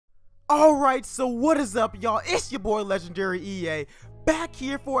Alright, so what is up, y'all? It's your boy Legendary EA, back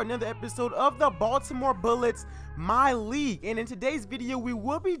here for another episode of the Baltimore Bullets My League. And in today's video, we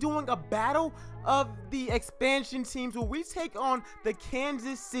will be doing a battle of the expansion teams where we take on the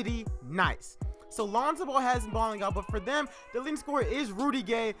Kansas City KNICKS. So LONZO ball has been balling out, but for them, the leading scorer is Rudy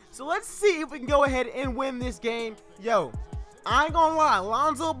Gay. So let's see if we can go ahead and win this game. Yo, I ain't gonna lie,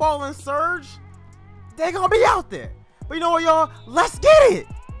 LONZO ball and Surge, they gonna be out there. But you know what, y'all? Let's get it!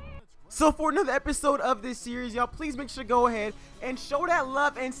 So for another episode of this series, y'all, please make sure to go ahead and show that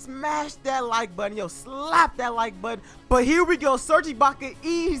love and smash that like button. Yo, slap that like button. But here we go. Serge Ibaka,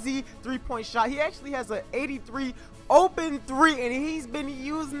 easy three-point shot. He actually has an 83 open three, and he's been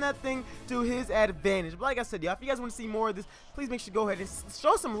using that thing to his advantage. But like I said, y'all, if you guys want to see more of this, please make sure to go ahead and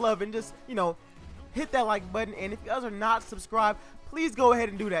show some love and just, you know, hit that like button. And if you guys are not subscribed, please go ahead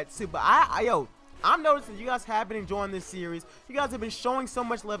and do that too. But I'm noticing you guys have been enjoying this series. You guys have been showing so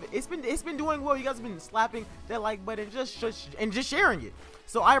much love. It's been doing well. You guys have been slapping that like button and just sharing it.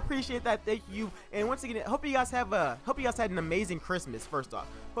 So I appreciate that. Thank you. And once again, hope you guys had an amazing Christmas. First off,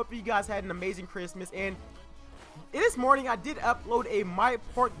 hope you guys had an amazing Christmas. And this morning I did upload a My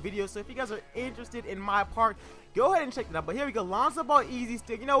Park video. So if you guys are interested in My Park, go ahead and check it out. But here we go. LONZO ball, easy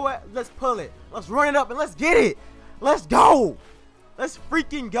stick. You know what? Let's pull it. Let's run it up and let's get it. Let's go. Let's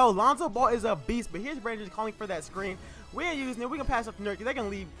freaking go. LONZO ball is a beast, but here's Brandon calling for that screen. We ain't using it. We can pass up to Nurk. They're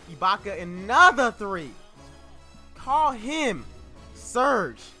going to leave Ibaka another three. Call him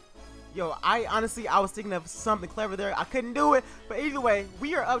Surge. Yo, I was thinking of something clever there. I couldn't do it, but either way,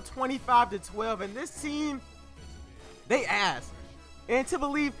 we are up 25-12, and this team, they ass. And to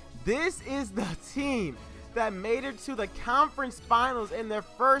believe this is the team that made it to the conference finals in their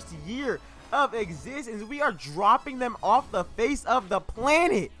first year of existence, we are dropping them off the face of the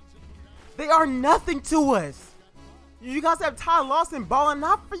planet. They are nothing to us. You guys have Ty Lawson balling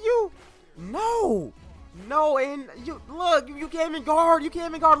out for you? No, and you look, you can't even guard. You can't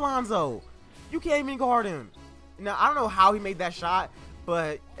even guard LONZO. You can't even guard him. Now I don't know how he made that shot,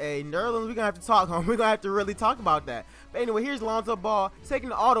 but hey, Nerlens, we're gonna have to talk on. We're gonna have to really talk about that. But anyway, here's LONZO ball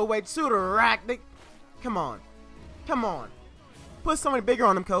taking it all the way to the rack. Come on, put somebody bigger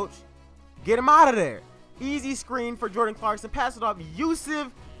on him, coach. Get him out of there. Easy screen for Jordan Clarkson. Pass it off.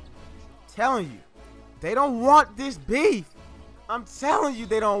 Yusuf. Telling you, they don't want this beef. I'm telling you,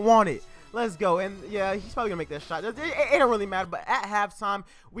 they don't want it. Let's go. And yeah, he's probably gonna make that shot. It don't really matter. But at halftime,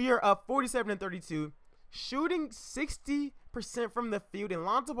 we are up 47-32, shooting 60% from the field. And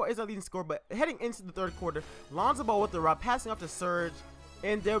LONZO ball is our leading scorer. But heading into the third quarter, LONZO ball with the rock, passing off to Surge,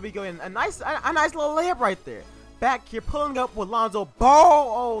 and there we go. And a nice little layup right there. Back here, pulling up with LONZO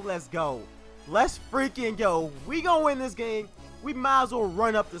ball. Oh, let's go. Let's freaking go. We gonna win this game. We might as well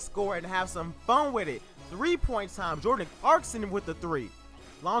run up the score and have some fun with it. 3-point time. Jordan Clarkson with the three.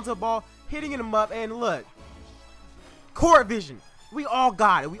 LONZO ball hitting him up. And look, court vision. We all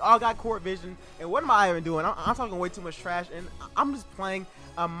got it. We all got court vision. And what am I even doing? I'm talking way too much trash. And I'm just playing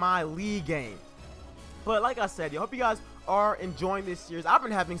a My League game. But like I said, I hope you guys are enjoying this series. I've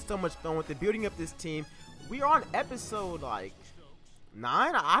been having so much fun with it, building up this team. We are on episode like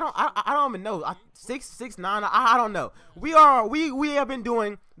 9. I don't even know. 6, 9. I don't know. We have been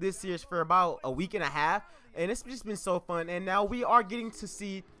doing this series for about a week and a half, and it's just been so fun. And now we are getting to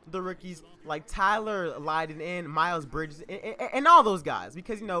see the rookies like Tyler Lydon and Miles Bridges and all those guys,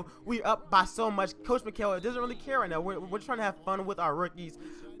 because you know we're up by so much. Coach McHale doesn't really care right now. We're trying to have fun with our rookies,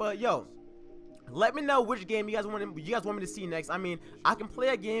 but yo, let me know which game you guys want me to see next. I mean, I can play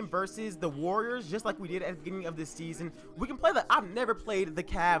a game versus the Warriors just like we did at the beginning of this season. We can play I've never played the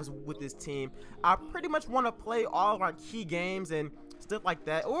Cavs with this team. I pretty much want to play all of our key games and stuff like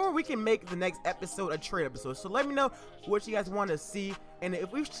that. Or we can make the next episode a trade episode. So let me know what you guys want to see, and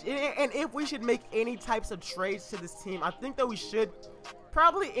if we should make any types of trades to this team. I think that we should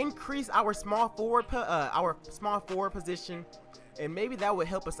probably increase our small forward position. And maybe that would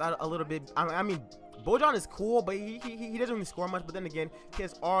help us out a little bit. I mean, Bojan is cool, but he doesn't really score much. But then again, he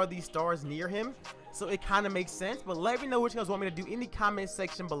has all these stars near him, so it kind of makes sense. But let me know what you guys want me to do in the comment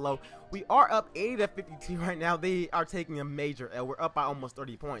section below. We are up 80-52 right now. They are taking a major L. We're up by almost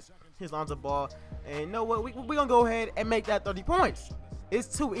 30 points. Here's LONZO ball, and you know what? We're gonna go ahead and make that 30 points.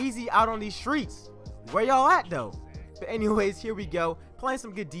 It's too easy out on these streets. Where y'all at though? But anyways, here we go. Playing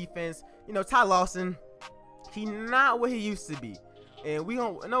some good defense. You know, Ty Lawson, he not what he used to be. And we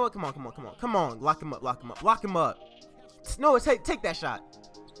gonna, no, come on, lock him up. No, take that shot.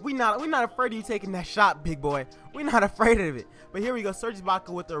 We not afraid of you taking that shot, big boy. We not afraid of it. But here we go, Serge Ibaka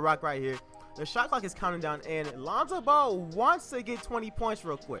with the rock right here. The shot clock is counting down, and LONZO ball wants to get 20 points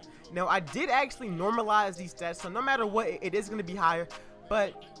real quick. Now I did actually normalize these stats, so no matter what, it is gonna be higher.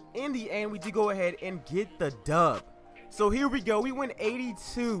 But in the end, we do go ahead and get the dub. So here we go. We win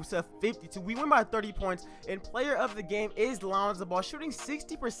 82-52. We win by 30 points. And player of the game is LONZO, shooting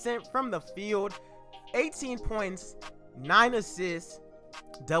 60% from the field, 18 points, 9 assists,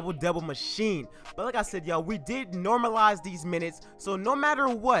 double machine. But like I said, y'all, we did normalize these minutes, so no matter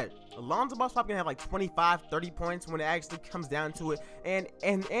what, LONZO probably gonna have like 25-30 points when it actually comes down to it, and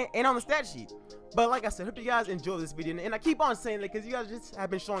on the stat sheet. But like I said, hope you guys enjoy this video, and I keep on saying that because you guys just have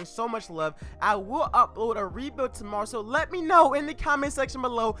been showing so much love. I will upload a rebuild tomorrow, so let me know in the comment section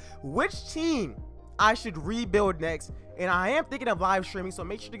below which team I should rebuild next. And I am thinking of live streaming, so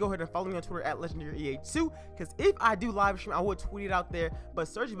make sure to go ahead and follow me on Twitter at LegendaryEA2, because if I do live stream, I will tweet it out there. But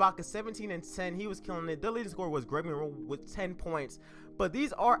Serge Ibaka 17 and 10, he was killing it. The leading scorer was Greg Monroe with 10 points. But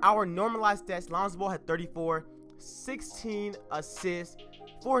these are our normalized stats. LONZO had 34, 16 assists,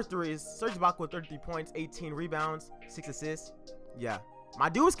 4 threes. Serge Ibaka with 33 points, 18 rebounds, 6 assists. Yeah, my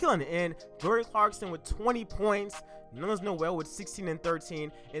dude was killing it. And Jordan Clarkson with 20 points. Nerlens Noel with 16 and 13.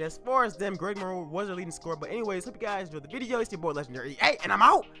 And as far as them, Greg Monroe was their leading scorer. But anyways, hope you guys enjoyed the video. It's your boy Legendary EA, and I'm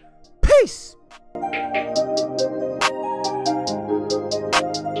out. Peace.